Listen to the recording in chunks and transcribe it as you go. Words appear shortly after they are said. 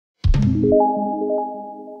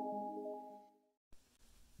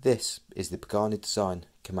This is the Pagani Design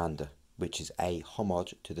Commander, which is a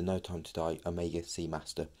homage to the No Time to Die Omega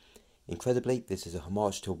Seamaster. Incredibly, this is a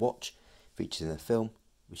homage to a watch featured in a film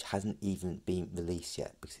which hasn't even been released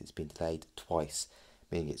yet because it's been delayed twice,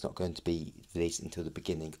 meaning it's not going to be released until the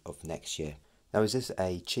beginning of next year. Now, is this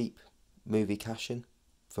a cheap movie cash-in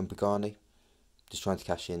from Pagani, just trying to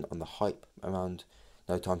cash in on the hype around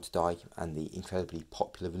No Time to Die and the incredibly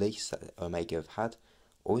popular release that Omega have had?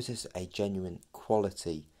 Or is this a genuine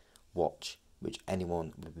quality watch which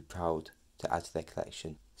anyone would be proud to add to their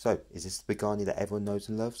collection? So, is this the Pagani that everyone knows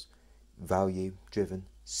and loves? Value driven,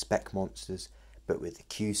 spec monsters, but with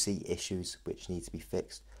QC issues which need to be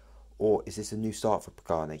fixed? Or is this a new start for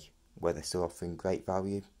Pagani, where they're still offering great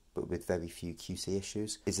value but with very few QC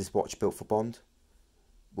issues? Is this watch built for Bond?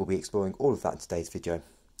 We'll be exploring all of that in today's video.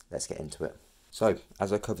 Let's get into it. So,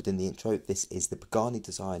 as I covered in the intro, this is the Pagani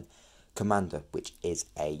Design Commander, which is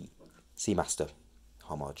a Seamaster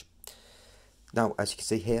homage. Now, as you can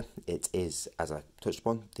see here, it is, as I touched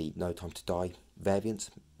upon, the No Time to Die variant,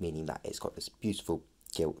 meaning that it's got this beautiful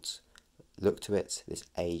gilt look to it, this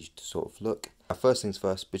aged sort of look. Now, first things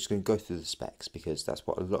first, we're just going to go through the specs because that's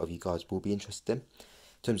what a lot of you guys will be interested in. In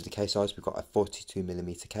terms of the case size, we've got a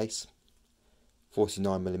 42mm case,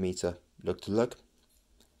 49mm lug to lug,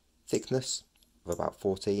 thickness of about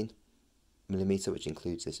 14mm, which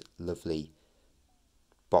includes this lovely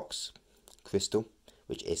box crystal,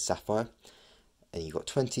 which is sapphire, and you've got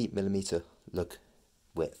 20mm lug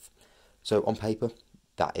width. So on paper,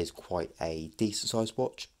 that is quite a decent sized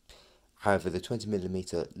watch. However, the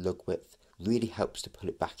 20mm lug width really helps to pull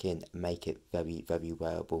it back in and make it very, very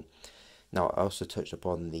wearable. Now, I also touched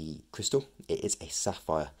upon the crystal. It is a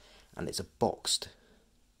sapphire, and it's a boxed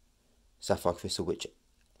sapphire crystal, which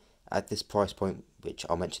at this price point, which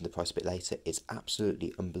I'll mention the price a bit later, is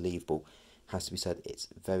absolutely unbelievable. Has to be said, it's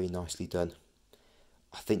very nicely done.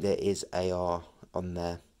 I think there is AR on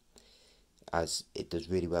there, as it does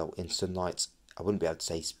really well in sunlight. I wouldn't be able to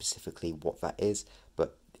say specifically what that is,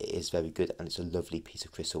 but it is very good, and it's a lovely piece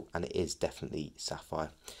of crystal, and it is definitely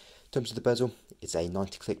sapphire. In terms of the bezel, it's a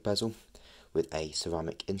 90-click bezel with a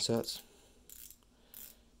ceramic insert.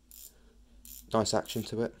 Nice action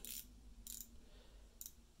to it.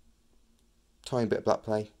 Tiny bit of black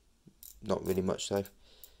play, not really much though.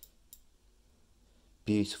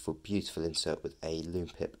 Beautiful, beautiful insert with a loom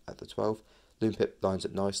pip at the 12. Loom pip lines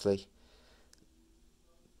up nicely.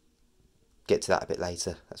 Get to that a bit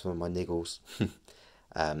later, that's one of my niggles.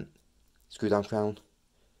 Screw down crown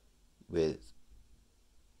with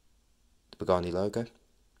the Pagani logo.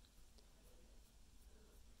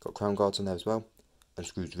 Got crown guards on there as well, and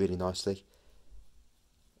screws really nicely.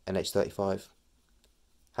 NH35,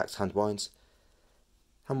 Hax hand winds.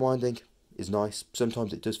 Hand winding is nice.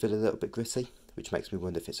 Sometimes it does feel a little bit gritty, which makes me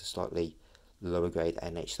wonder if it's a slightly lower grade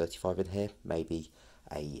NH35 in here, maybe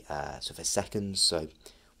a sort of a seconds, so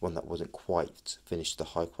one that wasn't quite finished to the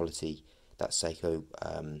high quality that Seiko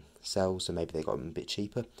sells, so maybe they got them a bit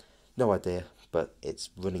cheaper. No idea, but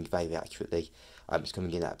it's running very accurately. It's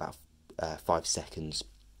coming in at about 5 seconds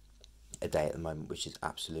a day at the moment, which is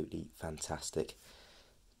absolutely fantastic.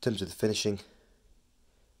 In terms of the finishing,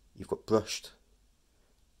 you've got brushed,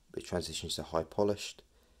 which transitions to high polished.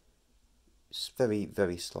 It's very,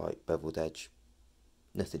 very slight beveled edge.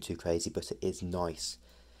 Nothing too crazy, but it is nice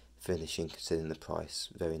finishing considering the price.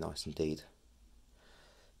 Very nice indeed.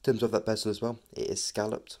 In terms of that bezel as well, it is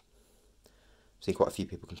scalloped. I've seen quite a few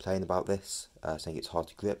people complain about this, saying it's hard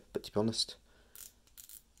to grip, but to be honest,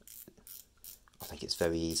 I think it's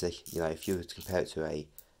very easy. You know, if you were to compare it to a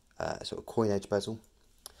sort of coin edge bezel,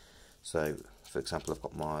 so for example, I've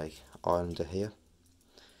got my Islander here.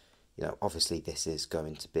 You know, obviously this is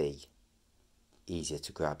going to be easier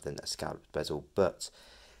to grab than a scalloped bezel, but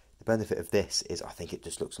the benefit of this is I think it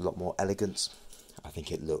just looks a lot more elegant. I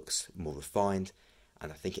think it looks more refined,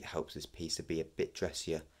 and I think it helps this piece to be a bit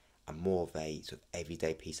dressier and more of a sort of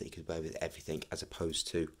everyday piece that you could wear with everything, as opposed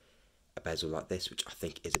to a bezel like this, which I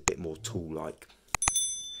think is a bit more tool-like.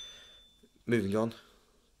 Moving on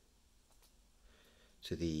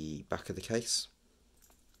to the back of the case,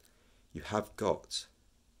 you have got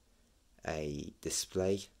a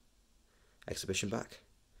display exhibition back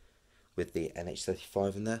with the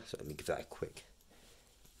NH35 in there, so let me give that a quick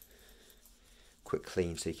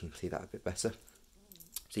clean so you can see that a bit better.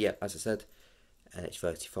 So yeah, as I said,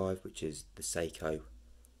 NH35, which is the Seiko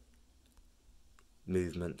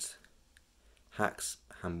movement, Hax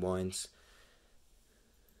hand winds,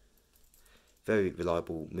 very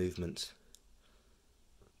reliable movement,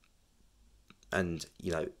 and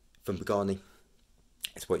you know, from Pagani,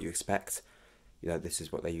 it's what you expect. You know, this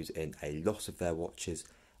is what they use in a lot of their watches.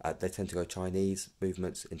 They tend to go Chinese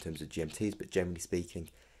movements in terms of GMTs, but generally speaking,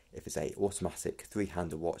 if it's a automatic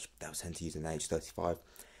three-hander watch, they'll tend to use an H35.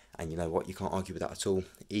 And you know what, you can't argue with that at all.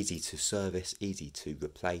 Easy to service, easy to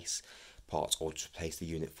replace parts or just replace the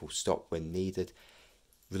unit full stop when needed.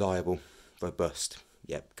 Reliable, robust,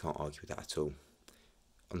 yep, can't argue with that at all.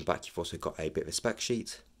 On the back you've also got a bit of a spec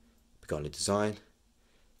sheet, Pagani design,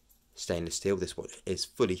 stainless steel. This watch is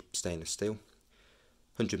fully stainless steel,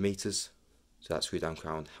 100 meters, so that screw down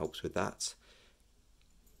crown helps with that.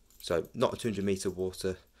 So not a 200 meter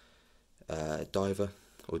water diver,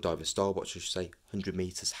 or diver style watch I should say, 100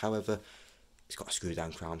 meters. However, it's got a screw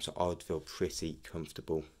down crown, so I would feel pretty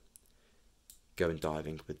comfortable going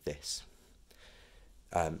diving with this.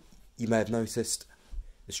 You may have noticed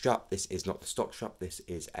the strap. This is not the stock strap, this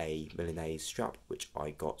is a Milanese strap which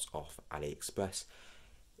I got off AliExpress.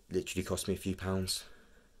 Literally cost me a few pounds,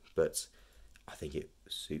 but I think it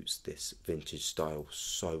suits this vintage style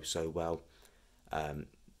so well.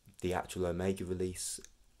 The actual Omega release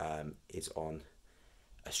is on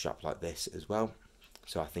a strap like this as well,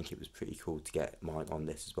 so I think it was pretty cool to get mine on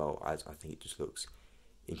this as well, as I think it just looks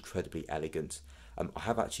incredibly elegant. I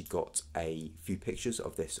have actually got a few pictures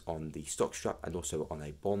of this on the stock strap and also on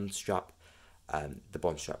a Bond strap. The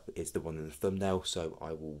Bond strap is the one in the thumbnail, so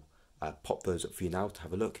I will pop those up for you now to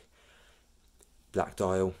have a look. Black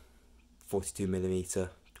dial, 42mm,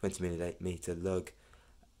 20mm lug.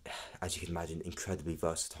 As you can imagine, incredibly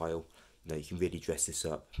versatile. You know, you can really dress this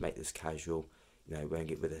up, make this casual. You know, wearing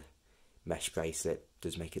it with a mesh bracelet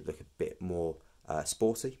does make it look a bit more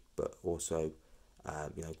sporty, but also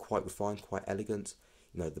you know, quite refined, quite elegant.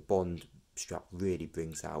 You know, the Bond strap really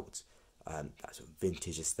brings out that sort of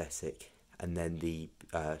vintage aesthetic. And then the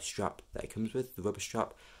strap that it comes with, the rubber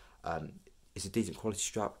strap, is a decent quality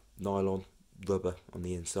strap, nylon, rubber on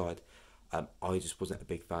the inside. I just wasn't a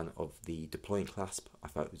big fan of the deploying clasp. I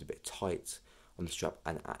felt it was a bit tight on the strap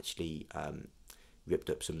and actually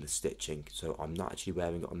ripped up some of the stitching. So I'm not actually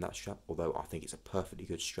wearing it on that strap, although I think it's a perfectly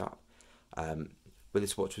good strap. When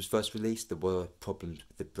this watch was first released, there were problems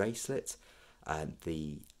with the bracelet and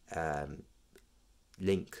the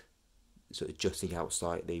link sort of jutting out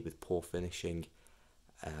slightly with poor finishing,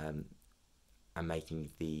 and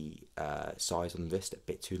making the size on the wrist a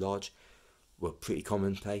bit too large. Were pretty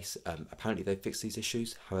commonplace. Apparently they fixed these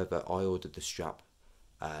issues. However, I ordered the strap,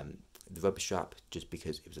 the rubber strap, just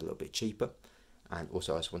because it was a little bit cheaper, and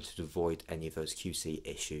also I just wanted to avoid any of those QC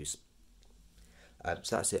issues.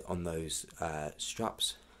 So that's it on those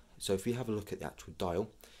straps. So if we have a look at the actual dial,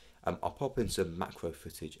 I'll pop in some macro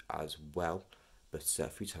footage as well, but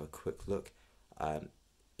if we just have a quick look,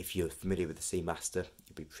 if you're familiar with the Seamaster,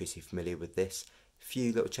 you'll be pretty familiar with this.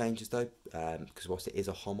 Few little changes though, because whilst it is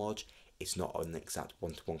a homage, it's not an exact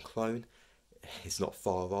one-to-one clone. It's not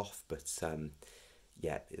far off, but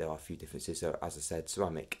yeah, there are a few differences. So as I said,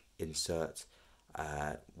 ceramic insert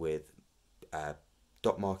with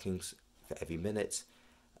dot markings for every minute.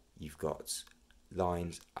 You've got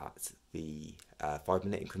lines at the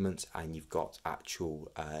 5-minute increments, and you've got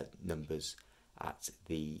actual numbers at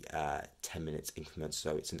the 10-minute increments.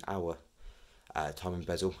 So it's an hour timing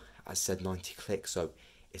bezel. As said, 90 clicks, so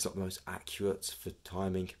it's not the most accurate for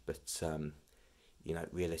timing, but you know,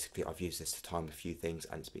 realistically I've used this to time a few things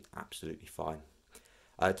and it's been absolutely fine.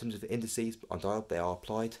 In terms of the indices on dial, they are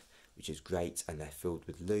applied, which is great, and they're filled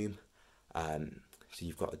with lume. So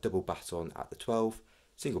you've got a double baton at the 12,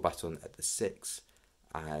 single baton at the 6,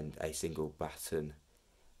 and a single baton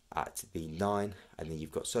at the 9, and then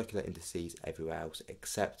you've got circular indices everywhere else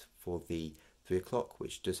except for the 3 o'clock,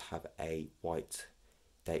 which does have a white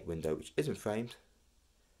date window which isn't framed,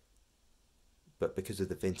 but because of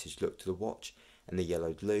the vintage look to the watch and the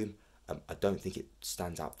yellowed lume, I don't think it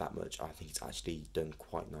stands out that much. I think it's actually done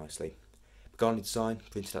quite nicely. Pagani design,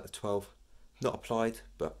 printed at the 12, not applied,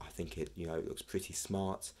 but I think it, you know, it looks pretty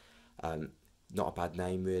smart. Not a bad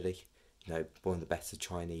name really. You know, one of the better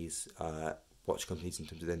Chinese watch companies in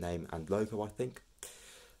terms of their name and logo, I think.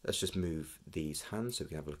 Let's just move these hands so we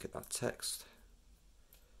can have a look at that text.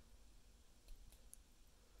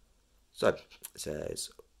 So it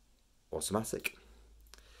says automatic,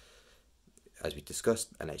 as we discussed,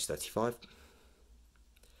 an H35,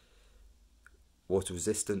 water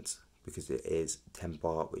resistant because it is 10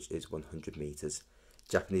 bar, which is 100 meters.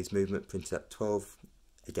 Japanese movement, printed at 12,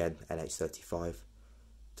 again NH35. In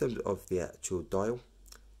terms of the actual dial,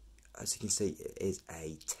 as you can see, it is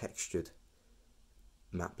a textured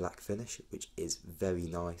matte black finish, which is very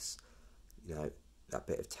nice. You know, that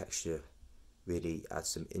bit of texture really adds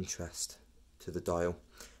some interest to the dial.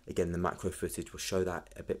 Again, the macro footage will show that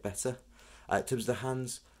a bit better. In terms of the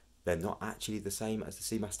hands, they're not actually the same as the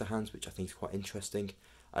Seamaster hands, which I think is quite interesting.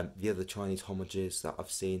 The other Chinese homages that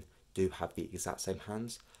I've seen do have the exact same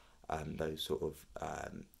hands, those sort of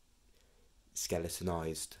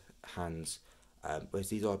skeletonized hands, whereas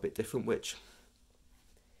these are a bit different, which,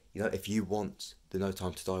 you know, if you want the No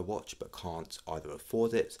Time to Die watch but can't either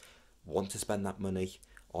afford it, want to spend that money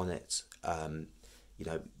on it, you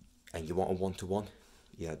know, and you want a one-to-one,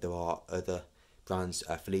 you know, there are other brands,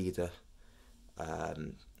 Felida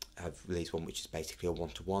have released one which is basically a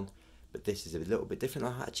one-to-one, but this is a little bit different.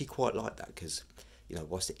 I actually quite like that because, you know,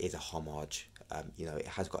 whilst it is a homage, you know, it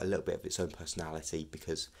has got a little bit of its own personality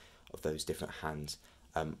because of those different hands.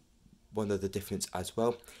 One other difference as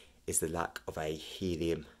well is the lack of a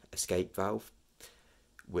helium escape valve,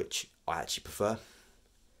 which I actually prefer.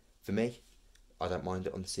 For me, I don't mind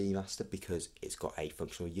it on the Seamaster because it's got a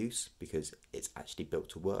functional use, because it's actually built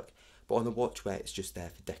to work. But on the watch where it's just there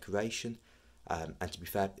for decoration, and to be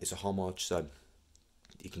fair, it's a homage, so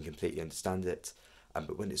you can completely understand it.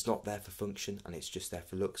 But when it's not there for function and it's just there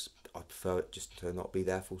for looks, I prefer it just to not be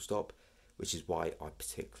there full stop, which is why I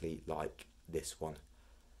particularly like this one.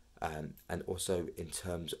 And also in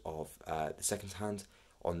terms of the second hand,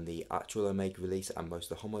 on the actual Omega release and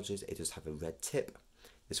most of the homages, it does have a red tip.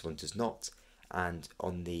 This one does not. And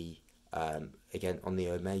on the again on the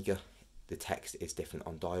Omega, the text is different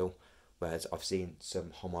on dial, whereas I've seen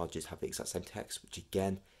some homages have the exact same text, which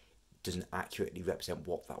again doesn't accurately represent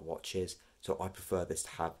what that watch is. So I prefer this to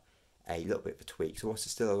have a little bit of a tweak. So whilst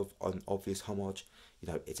it's still an obvious homage,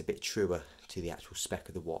 you know, it's a bit truer to the actual spec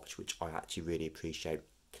of the watch, which I actually really appreciate.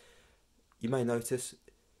 You may notice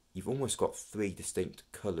you've almost got three distinct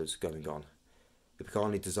colours going on. The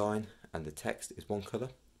Pagani design and the text is one colour,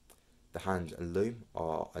 the hand and loom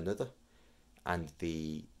are another, and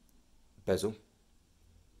the bezel,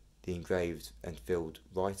 the engraved and filled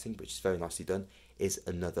writing, which is very nicely done, is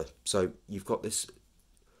another. So you've got this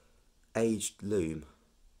aged loom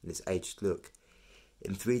and this aged look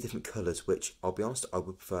in three different colours, which I'll be honest, I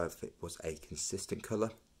would prefer if it was a consistent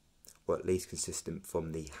colour, or at least consistent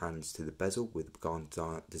from the hands to the bezel, with the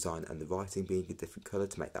Pagani design and the writing being a different colour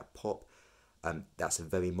to make that pop. That's a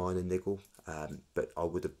very minor niggle, but I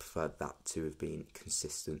would have preferred that to have been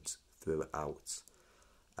consistent throughout.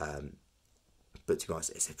 But to be honest,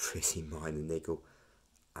 it's a pretty minor niggle,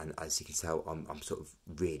 and as you can tell, I'm sort of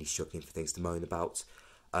really struggling for things to moan about.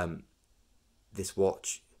 This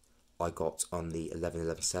watch I got on the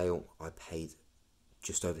 11/11 sale. I paid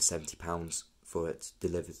just over £70 for it,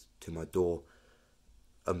 delivered to my door.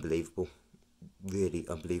 Unbelievable, really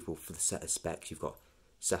unbelievable for the set of specs. You've got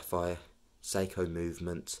sapphire, Seiko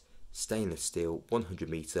movement, stainless steel, 100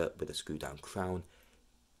 metre with a screw down crown.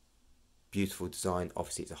 Beautiful design.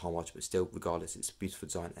 Obviously it's a homage, but still, regardless, it's a beautiful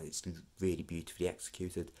design and it's really beautifully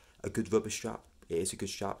executed. A good rubber strap. It is a good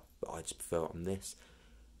strap, but I just prefer it on this.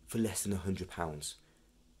 For less than £100.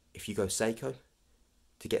 If you go Seiko,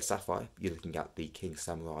 to get sapphire, you're looking at the King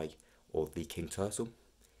Samurai or the King Turtle,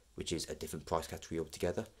 which is a different price category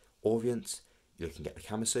altogether. Orient, you're looking at the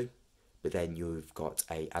Kamasu, but then you've got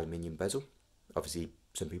a aluminium bezel. Obviously,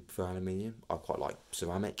 some people prefer aluminium. I quite like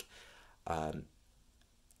ceramic. And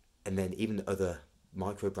then even other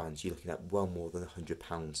micro brands, you're looking at well more than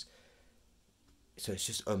 £100. So it's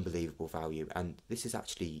just unbelievable value. And this is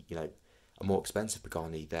actually, you know, a more expensive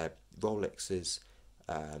Pagani. Their Rolexes,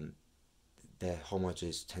 their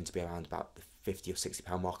homages tend to be around about the £50 or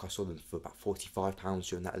 £60 mark. I saw them for about £45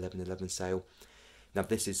 during that 11/11 sale. Now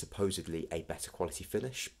this is supposedly a better quality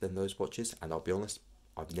finish than those watches, and I'll be honest,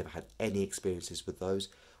 I've never had any experiences with those.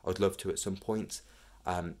 I'd love to at some point,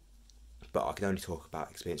 but I can only talk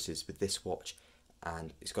about experiences with this watch.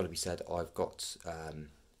 And it's got to be said, I've got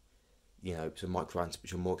you know, some micro brands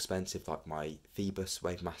which are more expensive, like my Phoebus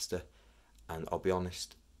Wavemaster, and I'll be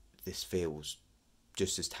honest, this feels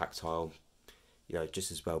just as tactile, you know,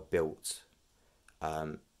 just as well built.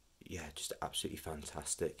 Yeah, just absolutely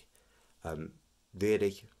fantastic.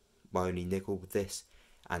 Really, my only niggle with this,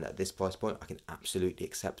 and at this price point I can absolutely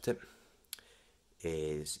accept it,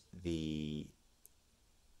 is the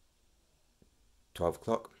 12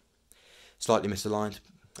 o'clock. Slightly misaligned.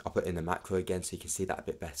 I'll put in the macro again so you can see that a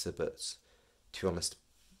bit better, but to be honest,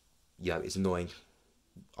 you know, it's annoying.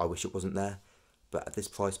 I wish it wasn't there, but at this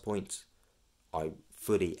price point I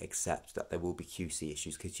fully accept that there will be QC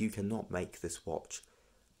issues, because you cannot make this watch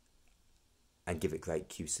and give it great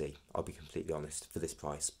QC. I'll be completely honest, for this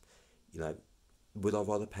price. You know, would I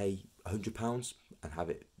rather pay £100 and have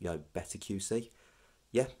it, you know, better QC?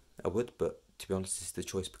 Yeah, I would, but to be honest, this is the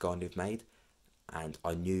choice Pagani have made, and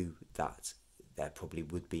I knew that there probably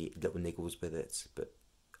would be little niggles with it, but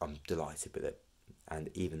I'm delighted with it, and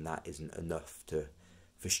even that isn't enough to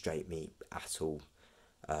frustrate me at all.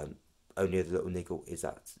 Only other little niggle is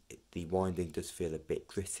that the winding does feel a bit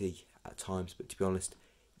gritty at times, but to be honest,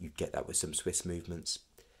 you get that with some Swiss movements,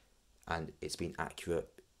 and it's been accurate.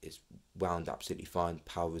 It's wound absolutely fine.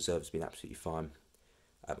 Power reserve's been absolutely fine.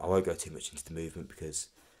 I won't go too much into the movement because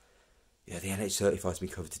the NH35 has been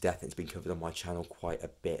covered to death, and it's been covered on my channel quite a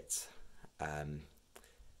bit.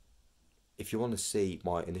 If you want to see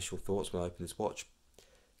my initial thoughts when I open this watch,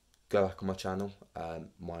 go back on my channel.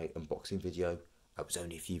 My unboxing video was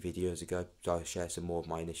only a few videos ago, so I'll share some more of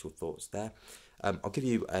my initial thoughts there. I'll give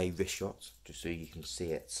you a wrist shot just so you can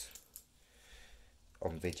see it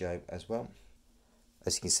on video as well.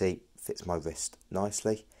 As you can see, fits my wrist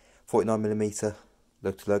nicely. 49mm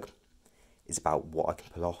lug to lug is about what I can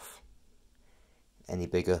pull off. Any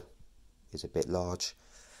bigger is a bit large,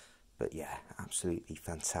 but yeah, absolutely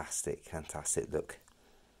fantastic look.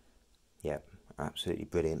 Yeah, absolutely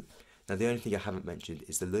brilliant. Now the only thing I haven't mentioned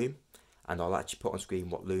is the lume, and I'll actually put on screen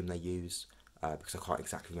what lume they use because I can't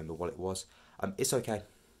exactly remember what it was. It's okay,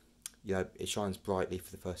 it shines brightly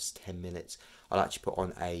for the first 10 minutes. I'll actually put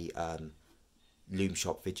on a lume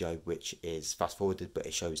shop video which is fast forwarded, but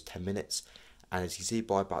it shows 10 minutes, and as you can see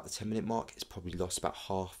by about the 10-minute mark, it's probably lost about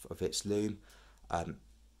half of its lume.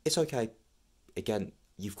 It's okay. Again,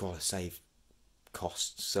 you've got to save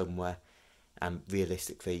costs somewhere, and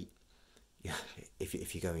realistically,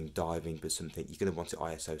 if you're going diving with something, you're going to want it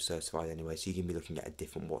ISO certified anyway, so you're going to be looking at a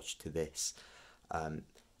different watch to this.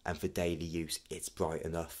 And for daily use, it's bright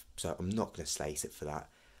enough, so I'm not going to slace it for that.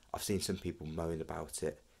 I've seen some people moan about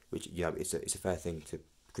it, which it's a fair thing to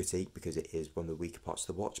critique because it is one of the weaker parts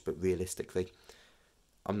of the watch, but realistically,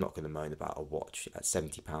 I'm not going to moan about a watch at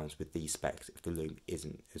 £70 with these specs if the lume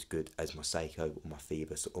isn't as good as my Seiko or my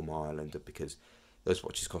Phoebus or my Islander, because those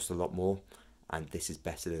watches cost a lot more, and this is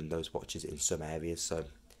better than those watches in some areas. So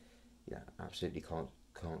yeah, absolutely can't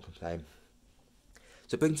complain.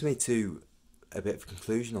 So it brings me to a bit of a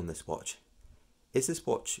conclusion on this watch. Is this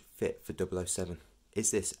watch fit for 007?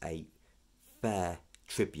 Is this a fair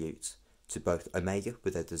tribute to both Omega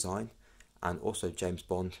with their design and also James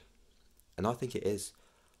Bond? And I think it is.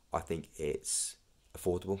 I think it's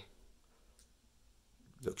affordable,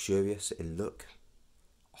 luxurious in look,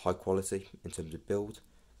 high quality in terms of build,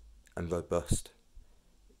 and robust.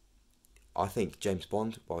 I think James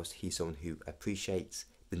Bond, whilst he's someone who appreciates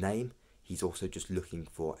the name, he's also just looking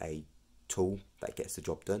for a tool that gets the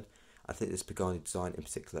job done. I think this Pagani design in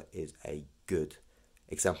particular is a good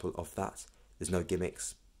example of that. There's no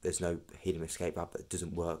gimmicks, there's no hidden escape valve that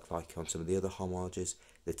doesn't work like on some of the other homages.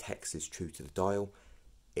 The text is true to the dial.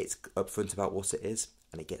 It's upfront about what it is,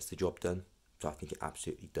 and it gets the job done, so I think it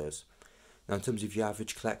absolutely does. Now in terms of your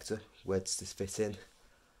average collector, where does this fit in?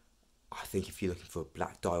 I think if you're looking for a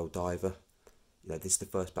black dial diver, this is the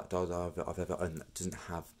first black dial diver I've ever owned that doesn't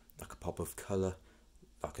have like a pop of colour,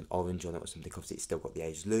 like an orange on it or something. Obviously it's still got the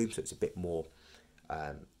age lume, so it's a bit more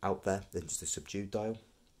out there than just a subdued dial,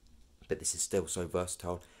 but this is still so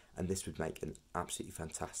versatile, and this would make an absolutely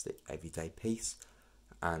fantastic everyday piece.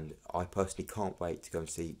 And I personally can't wait to go and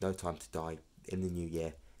see No Time to Die in the new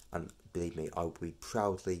year, and believe me, I will be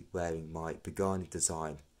proudly wearing my Pagani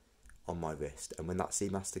design on my wrist, and when that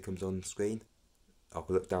Seamaster comes on screen, I'll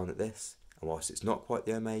look down at this, and whilst it's not quite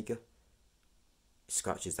the Omega, it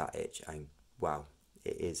scratches that itch, and wow,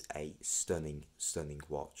 it is a stunning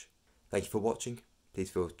watch. Thank you for watching.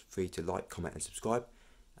 Please feel free to like, comment and subscribe,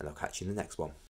 and I'll catch you in the next one.